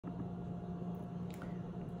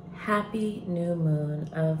Happy new moon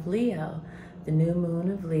of Leo. The new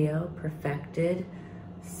moon of Leo perfected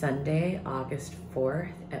Sunday, August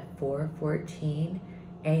 4th at 4:14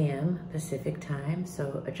 a.m. Pacific time,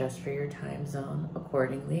 so adjust for your time zone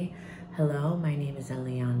accordingly. Hello, my name is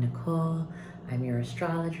Eliane Nicole. I'm your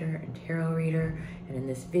astrologer and tarot reader, and in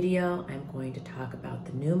this video, I'm going to talk about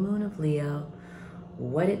the new moon of Leo,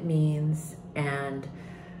 what it means, and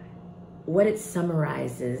what it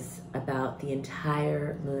summarizes about the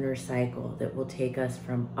entire lunar cycle that will take us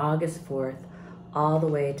from August 4th all the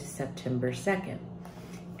way to September 2nd.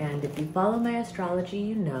 And if you follow my astrology,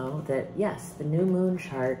 you know that yes, the new moon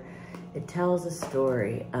chart, it tells a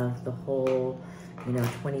story of the whole,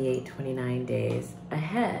 28, 29 days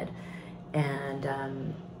ahead.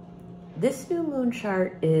 And this new moon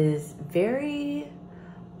chart is very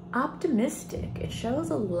optimistic. It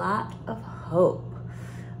shows a lot of hope.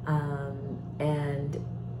 And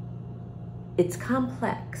it's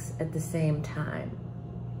complex at the same time.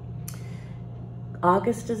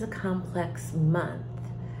 August is a complex month,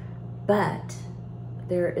 but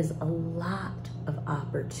there is a lot of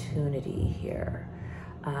opportunity here.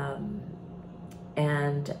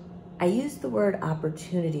 And I use the word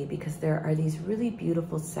opportunity because there are these really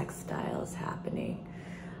beautiful sextiles happening.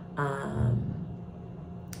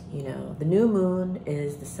 The new moon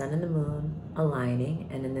is the sun and the moon aligning,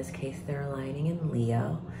 and in this case, they're aligning in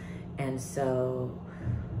Leo. And so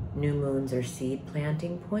new moons are seed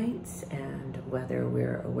planting points, and whether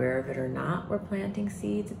we're aware of it or not, we're planting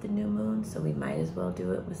seeds at the new moon, so we might as well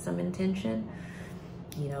do it with some intention.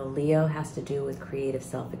 Leo has to do with creative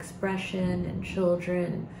self-expression and children,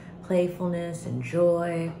 and playfulness and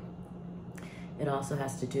joy. It also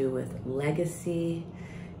has to do with legacy.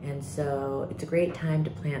 And so it's a great time to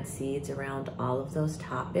plant seeds around all of those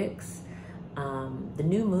topics. The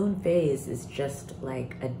new moon phase is just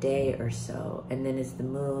like a day or so. And then as the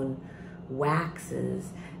moon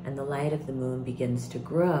waxes and the light of the moon begins to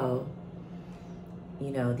grow,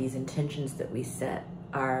 these intentions that we set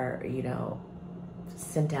are,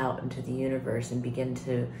 sent out into the universe and begin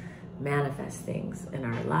to manifest things in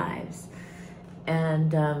our lives.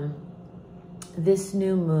 And this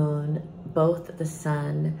new moon, both the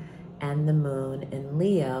sun and the moon in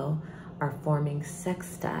Leo are forming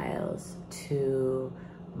sextiles to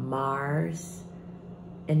Mars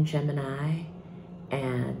in Gemini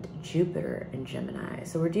and Jupiter in Gemini.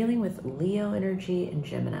 So we're dealing with Leo energy and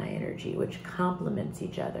Gemini energy, which complements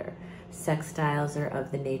each other. Sextiles are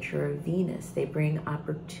of the nature of Venus. They bring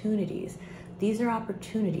opportunities. These are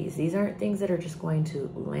opportunities. These aren't things that are just going to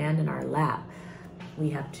land in our lap.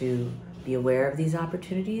 We have to be aware of these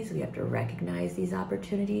opportunities, we have to recognize these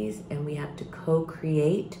opportunities, and we have to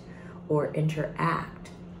co-create or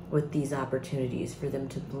interact with these opportunities for them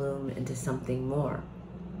to bloom into something more.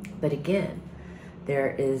 But again,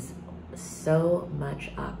 there is so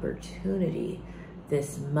much opportunity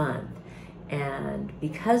this month, and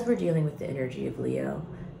because we're dealing with the energy of Leo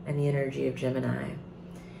and the energy of Gemini,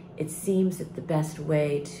 it seems that the best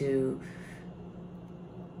way to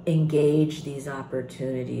engage these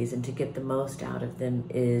opportunities and to get the most out of them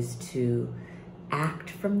is to act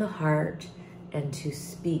from the heart and to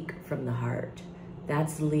speak from the heart.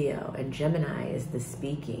 That's Leo, and Gemini is the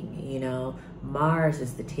speaking, Mars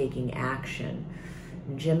is the taking action.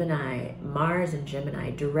 Mars and Gemini,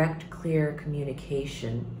 direct, clear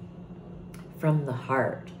communication from the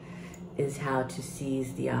heart is how to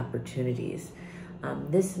seize the opportunities.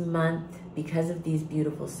 This month, because of these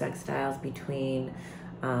beautiful sextiles between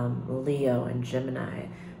Leo and Gemini,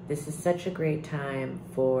 this is such a great time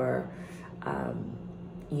for,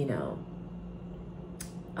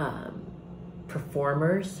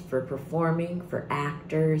 performers, for performing, for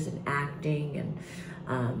actors and acting, and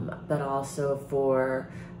but also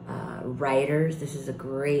for writers. This is a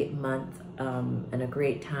great month and a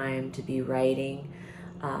great time to be writing,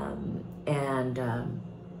 and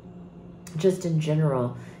just in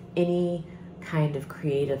general, any kind of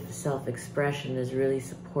creative self-expression is really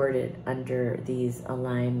supported under these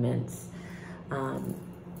alignments.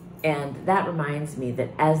 And that reminds me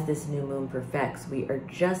that as this new moon perfects, we are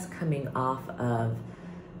just coming off of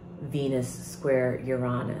Venus square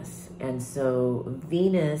Uranus. And so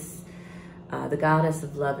Venus, the goddess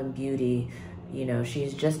of love and beauty,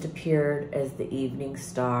 she's just appeared as the evening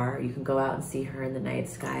star. You can go out and see her in the night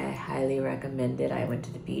sky. I highly recommend it. I went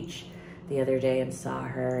to the beach the other day and saw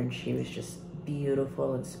her, and she was just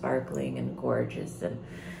beautiful and sparkling and gorgeous. And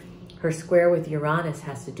her square with Uranus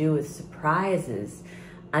has to do with surprises,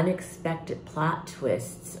 unexpected plot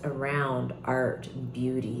twists around art and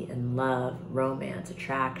beauty and love, romance,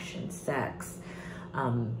 attraction, sex,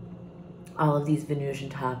 all of these Venusian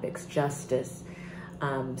topics, justice.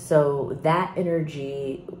 So that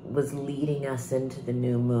energy was leading us into the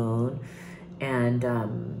new moon, and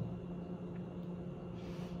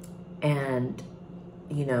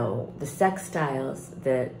you know, the sextiles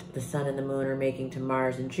that the sun and the moon are making to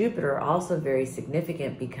Mars and Jupiter are also very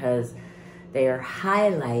significant because they are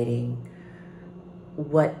highlighting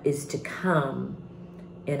what is to come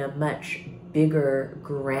in a much bigger,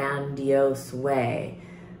 grandiose way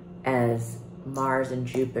as Mars and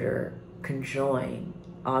Jupiter conjoin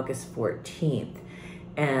August 14th.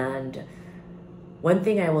 And one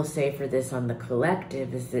thing I will say for this on the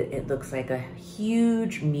collective is that it looks like a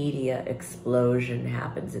huge media explosion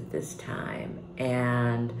happens at this time.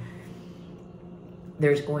 And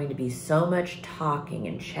there's going to be so much talking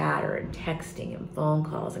and chatter and texting and phone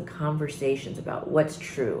calls and conversations about what's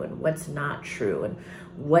true and what's not true and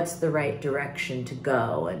what's the right direction to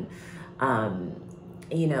go. And,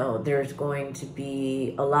 you know, there's going to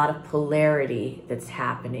be a lot of polarity that's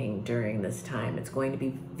happening during this time. It's going to be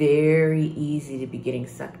very easy to be getting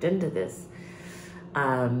sucked into this.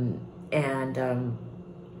 You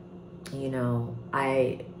know,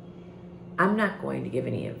 I'm not going to give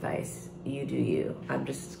any advice. You do you. I'm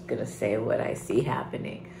just going to say what I see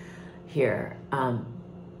happening here.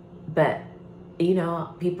 But, you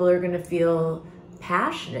know, people are going to feel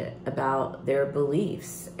passionate about their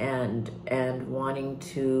beliefs and wanting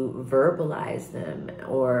to verbalize them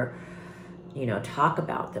or, you know, talk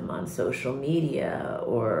about them on social media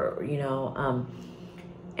or, you know,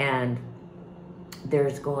 and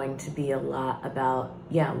there's going to be a lot about,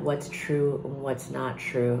 yeah, what's true and what's not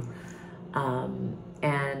true.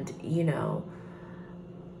 And, you know,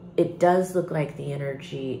 it does look like the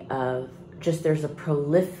energy of just there's a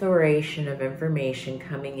proliferation of information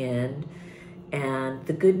coming in. And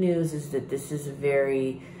the good news is that this is a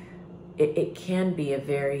very, it can be a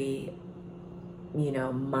very, you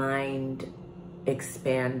know, mind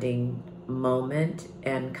expanding moment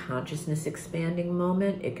and consciousness expanding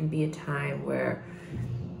moment. It can be a time where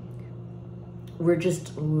we're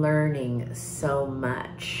just learning so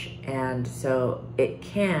much. And so it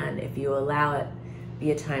can, if you allow it,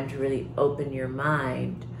 be a time to really open your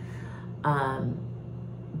mind.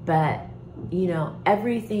 But, you know,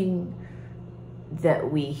 everything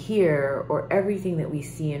that we hear or everything that we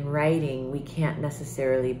see in writing, we can't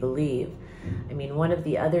necessarily believe. I mean, one of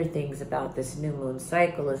the other things about this new moon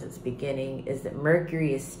cycle as it's beginning is that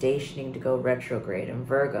Mercury is stationing to go retrograde in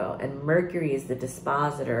Virgo, and Mercury is the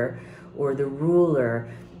dispositor or the ruler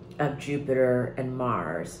of Jupiter and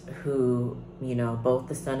Mars, who, you know, both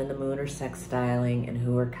the sun and the moon are sextiling and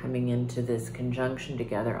who are coming into this conjunction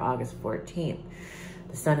together August 14th.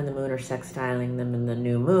 The sun and the moon are sextiling them in the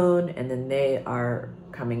new moon, and then they are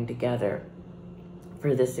coming together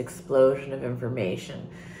for this explosion of information,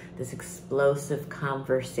 this explosive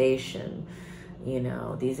conversation, you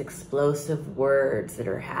know, these explosive words that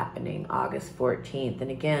are happening August 14th.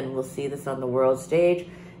 And again, we'll see this on the world stage.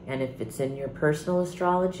 And if it's in your personal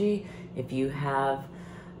astrology, if you have,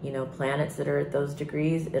 you know, planets that are at those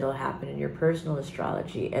degrees, it'll happen in your personal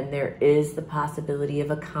astrology. And there is the possibility of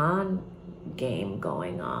a con game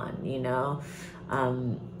going on, you know.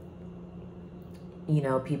 You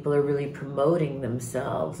know, people are really promoting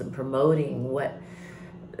themselves and promoting what,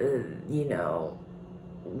 you know,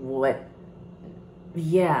 what,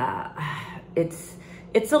 yeah, it's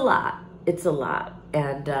a lot. It's a lot.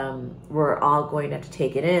 And we're all going to have to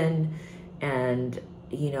take it in and,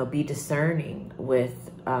 you know, be discerning with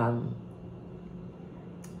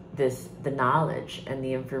the knowledge and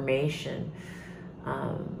the information.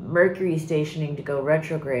 Mercury stationing to go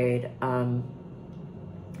retrograde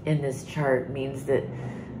in this chart means that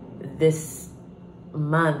this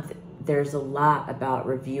month there's a lot about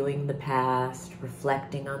reviewing the past,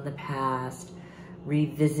 reflecting on the past,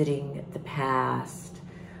 revisiting the past.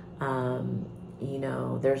 You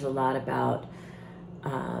know, there's a lot about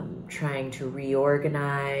trying to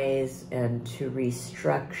reorganize and to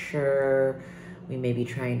restructure. We may be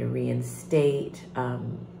trying to reinstate.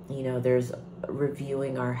 You know, there's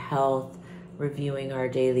reviewing our health, reviewing our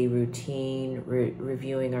daily routine,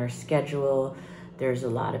 reviewing our schedule. There's a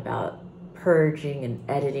lot about purging and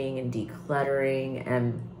editing and decluttering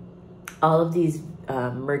and all of these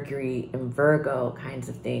Mercury and Virgo kinds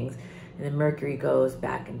of things. And then Mercury goes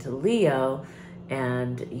back into Leo,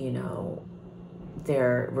 and, you know,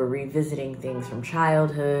 we're revisiting things from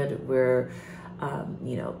childhood. We're,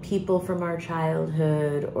 you know, people from our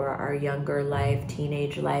childhood or our younger life,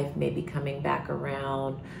 teenage life may be coming back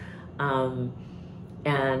around.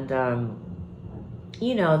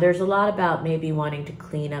 You know, there's a lot about maybe wanting to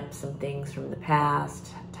clean up some things from the past,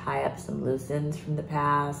 tie up some loose ends from the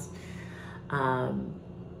past.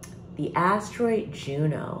 the asteroid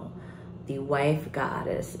Juno, the wife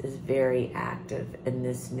goddess, is very active in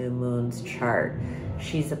this new moon's chart.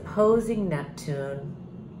 She's opposing Neptune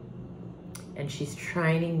and she's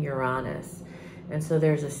trining Uranus. And so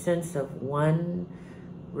there's a sense of one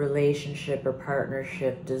relationship or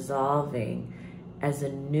partnership dissolving as a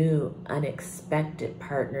new unexpected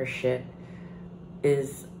partnership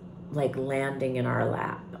is like landing in our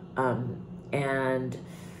lap. And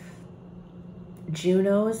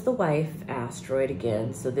Juno is the wife asteroid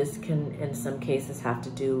again, so this can in some cases have to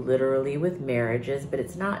do literally with marriages, but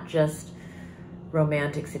it's not just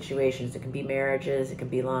romantic situations. It can be marriages, it can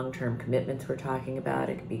be long-term commitments we're talking about,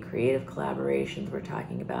 it can be creative collaborations we're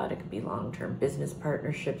talking about, it can be long-term business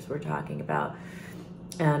partnerships we're talking about.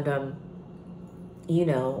 And you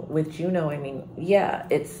know, with Juno, I mean, yeah,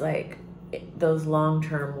 it's like those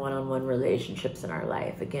long-term one-on-one relationships in our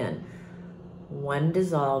life. Again, one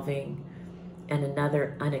dissolving and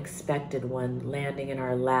another unexpected one landing in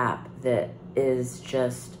our lap that is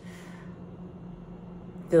just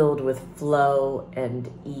filled with flow and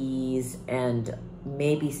ease and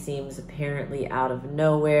maybe seems apparently out of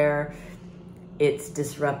nowhere. It's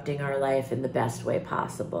disrupting our life in the best way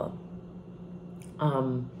possible.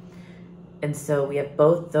 And so we have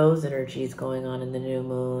both those energies going on in the new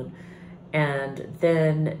moon. And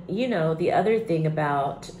then, you know, the other thing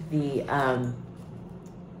about the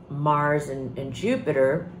Mars and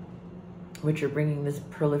Jupiter, which are bringing this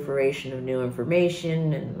proliferation of new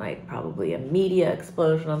information and like probably a media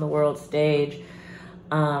explosion on the world stage,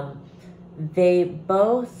 they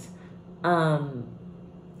both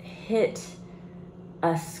hit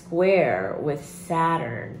a square with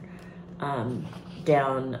Saturn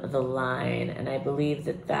down the line. And I believe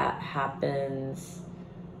that that happens,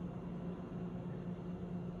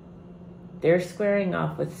 they're squaring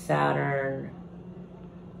off with Saturn.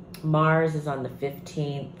 Mars is on the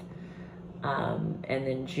 15th, and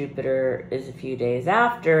then Jupiter is a few days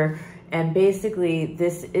after. And basically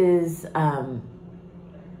this is,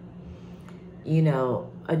 you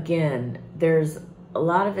know, again, there's a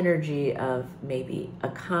lot of energy of maybe a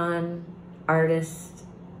con artist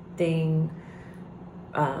thing,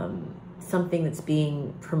 something that's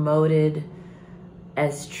being promoted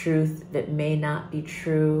as truth that may not be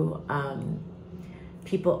true.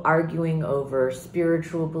 People arguing over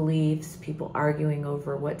spiritual beliefs, people arguing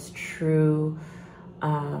over what's true,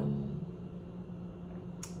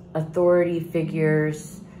 authority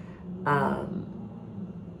figures,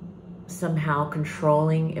 somehow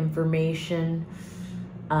controlling information.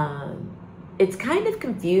 It's kind of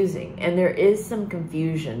confusing, and there is some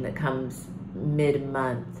confusion that comes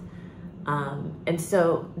mid-month. And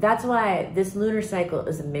so that's why this lunar cycle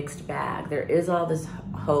is a mixed bag. There is all this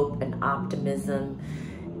hope and optimism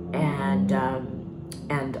and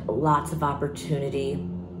lots of opportunity.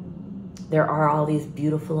 There are all these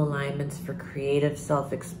beautiful alignments for creative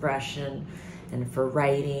self-expression and for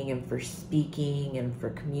writing and for speaking and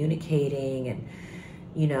for communicating. And,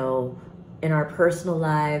 you know, in our personal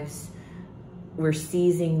lives, we're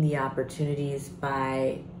seizing the opportunities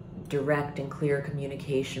by direct and clear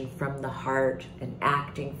communication from the heart and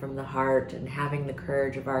acting from the heart and having the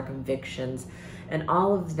courage of our convictions. And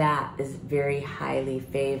all of that is very highly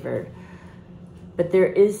favored. But there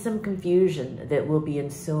is some confusion that will be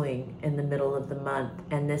ensuing in the middle of the month.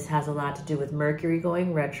 And this has a lot to do with Mercury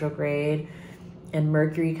going retrograde and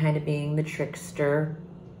Mercury kind of being the trickster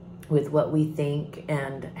with what we think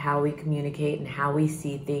and how we communicate and how we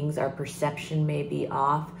see things. Our perception may be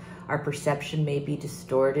off. Our perception may be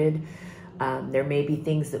distorted. There may be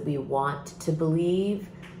things that we want to believe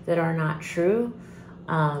that are not true.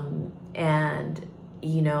 And,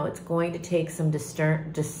 you know, it's going to take some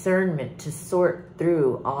discernment to sort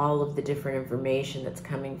through all of the different information that's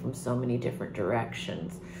coming from so many different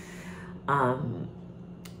directions.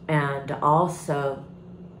 And also,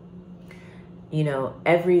 you know,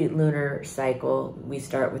 every lunar cycle, we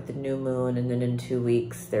start with the new moon, and then in 2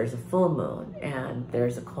 weeks, there's a full moon, and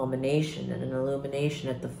there's a culmination and an illumination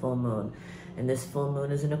at the full moon. And this full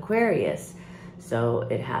moon is in Aquarius. So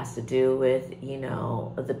it has to do with, you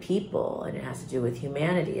know, the people, and it has to do with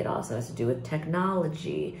humanity. It also has to do with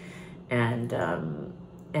technology, and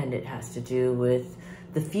it has to do with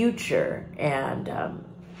the future. And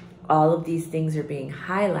all of these things are being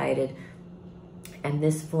highlighted. And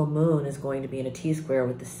this full moon is going to be in a T-square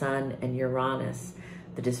with the Sun and Uranus,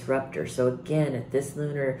 the disruptor. So again, at this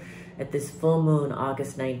full moon,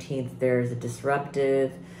 August 19th, there's a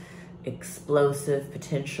disruptive, explosive,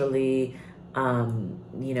 potentially,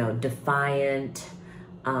 you know, defiant.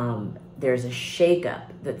 There's a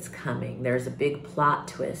shakeup that's coming. There's a big plot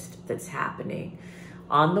twist that's happening.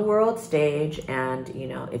 on the world stage. And, you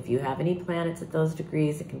know, if you have any planets at those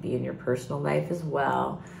degrees, it can be in your personal life as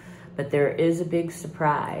well. But there is a big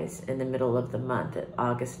surprise in the middle of the month at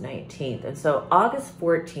August 19th. And so August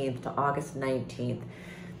 14th to August 19th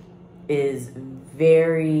is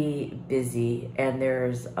very busy. And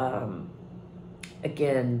there's,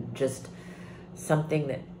 again, just something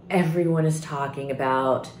that everyone is talking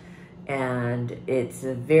about. And it's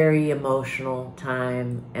a very emotional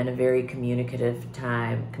time and a very communicative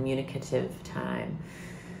time.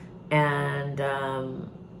 And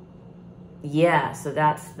yeah, so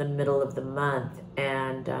that's the middle of the month.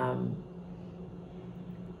 And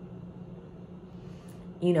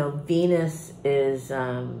you know, Venus is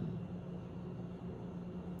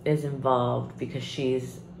involved because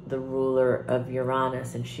she's the ruler of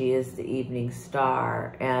Uranus, and she is the evening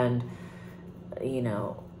star. And you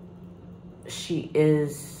know, she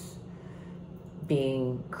is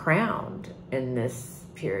being crowned in this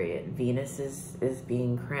period. Venus is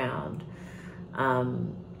being crowned.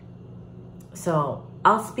 So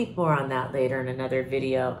I'll speak more on that later in another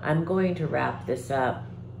video. I'm going to wrap this up.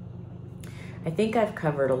 I think I've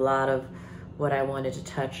covered a lot of what I wanted to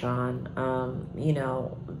touch on. You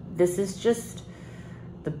know, this is just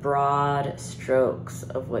the broad strokes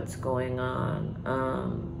of what's going on.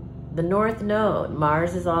 The North Node,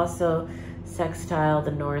 Mars is also sextile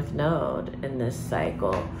the North Node in this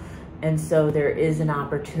cycle. And so there is an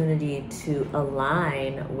opportunity to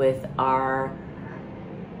align with our,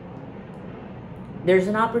 there's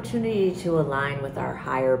an opportunity to align with our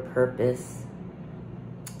higher purpose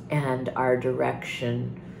and our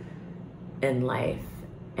direction in life,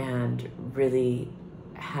 and really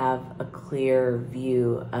have a clear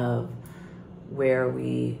view of where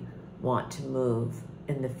we want to move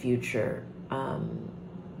in the future.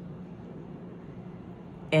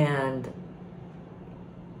 And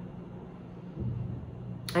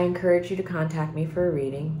I encourage you to contact me for a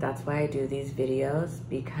reading. That's why I do these videos,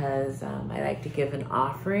 because I like to give an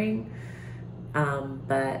offering,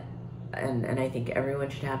 and I think everyone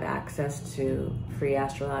should have access to free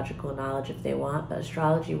astrological knowledge if they want, but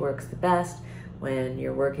astrology works the best when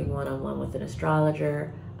you're working one-on-one with an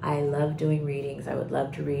astrologer. I love doing readings. I would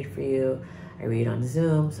love to read for you. I read on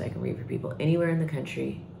Zoom, so I can read for people anywhere in the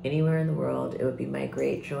country, anywhere in the world. It would be my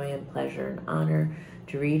great joy and pleasure and honor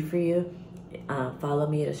to read for you. Follow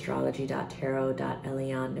me at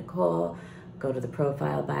astrology.tarot.eliannicole. Go to the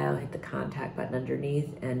profile bio, hit the contact button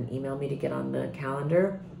underneath, and email me to get on the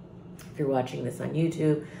calendar. If you're watching this on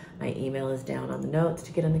YouTube, my email is down on the notes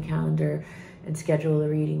to get on the calendar and schedule a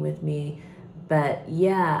reading with me. But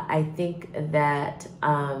yeah, I think that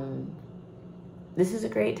this is a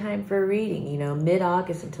great time for a reading. You know,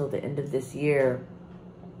 mid-August until the end of this year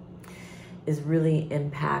is really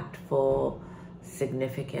impactful,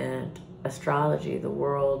 significant astrology. The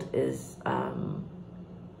world is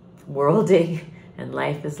worlding and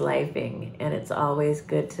life is lifing, and it's always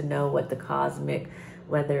good to know what the cosmic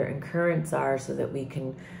weather and currents are so that we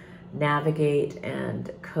can navigate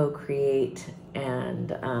and co-create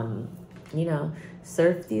and you know,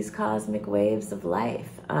 surf these cosmic waves of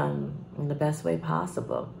life in the best way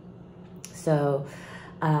possible. So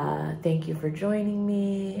thank you for joining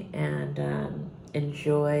me, and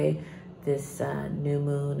enjoy this new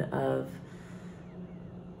moon of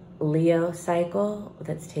Leo cycle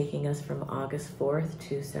that's taking us from August 4th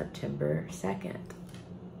to September 2nd.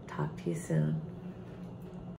 Talk to you soon.